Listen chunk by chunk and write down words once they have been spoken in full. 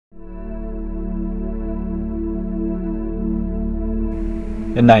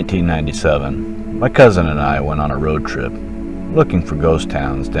In 1997, my cousin and I went on a road trip looking for ghost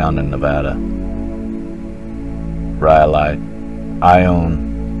towns down in Nevada. Rhyolite,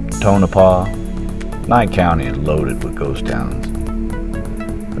 Ione, Tonopah, Nye County is loaded with ghost towns.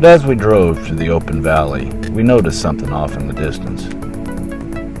 But as we drove through the open valley, we noticed something off in the distance.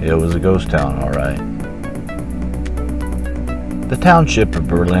 It was a ghost town, all right. The township of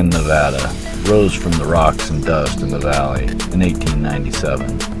Berlin, Nevada, rose from the rocks and dust in the valley in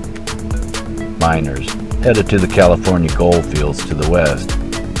 1897. Miners, headed to the California gold fields to the west,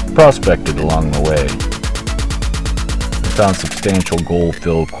 prospected along the way. They found substantial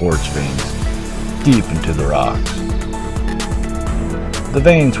gold-filled quartz veins deep into the rocks. The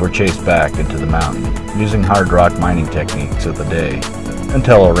veins were chased back into the mountain using hard rock mining techniques of the day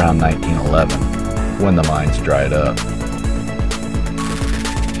until around 1911, when the mines dried up.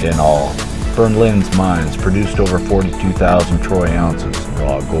 In all, Berlin's mines produced over 42,000 troy ounces of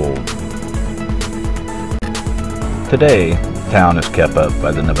raw gold. Today, the town is kept up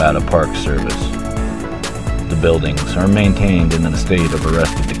by the Nevada Park Service. The buildings are maintained in a state of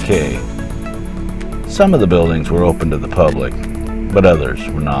arrested decay. Some of the buildings were open to the public, but others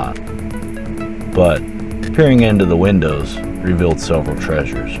were not. But peering into the windows revealed several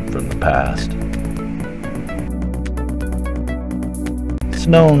treasures from the past. It's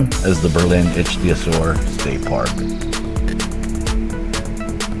known as the Berlin Ichthyosaur State Park.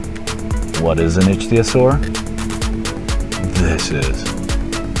 What is an ichthyosaur? This is.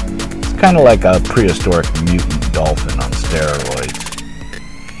 It's kind of like a prehistoric mutant dolphin on steroids.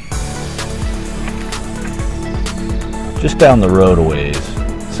 Just down the road a ways,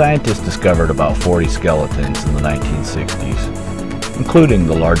 scientists discovered about 40 skeletons in the 1960s, including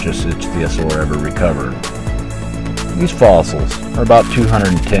the largest ichthyosaur ever recovered. These fossils are about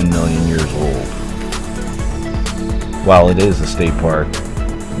 210 million years old. While it is a state park,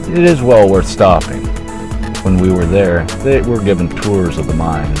 it is well worth stopping. When we were there, they were given tours of the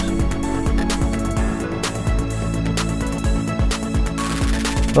mines.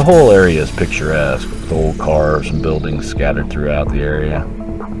 The whole area is picturesque, with old cars and buildings scattered throughout the area.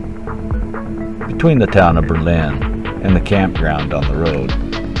 Between the town of Berlin and the campground on the road,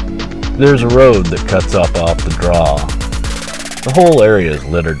 there's a road that cuts up off the draw. The whole area is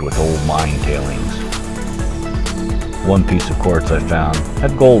littered with old mine tailings. One piece of quartz I found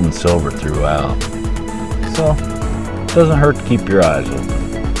had gold and silver throughout, so it doesn't hurt to keep your eyes open.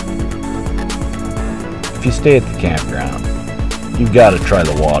 If you stay at the campground, you've got to try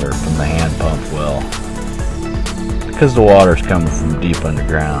the water from the hand pump well. Because the water's coming from deep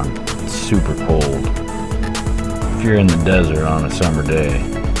underground, it's super cold. If you're in the desert on a summer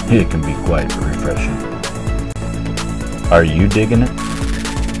day, it can be quite refreshing. Are you digging it?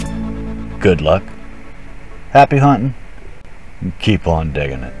 Good luck. Happy hunting. And keep on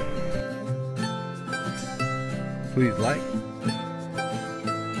digging it. Please like,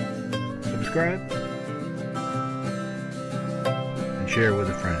 subscribe, and share with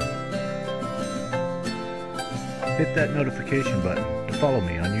a friend. Hit that notification button to follow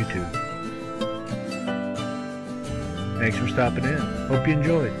me on YouTube. Thanks for stopping in. Hope you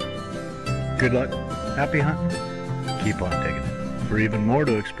enjoyed. Good luck. Happy hunting. Keep on digging it. For even more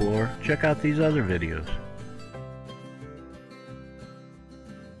to explore, check out these other videos.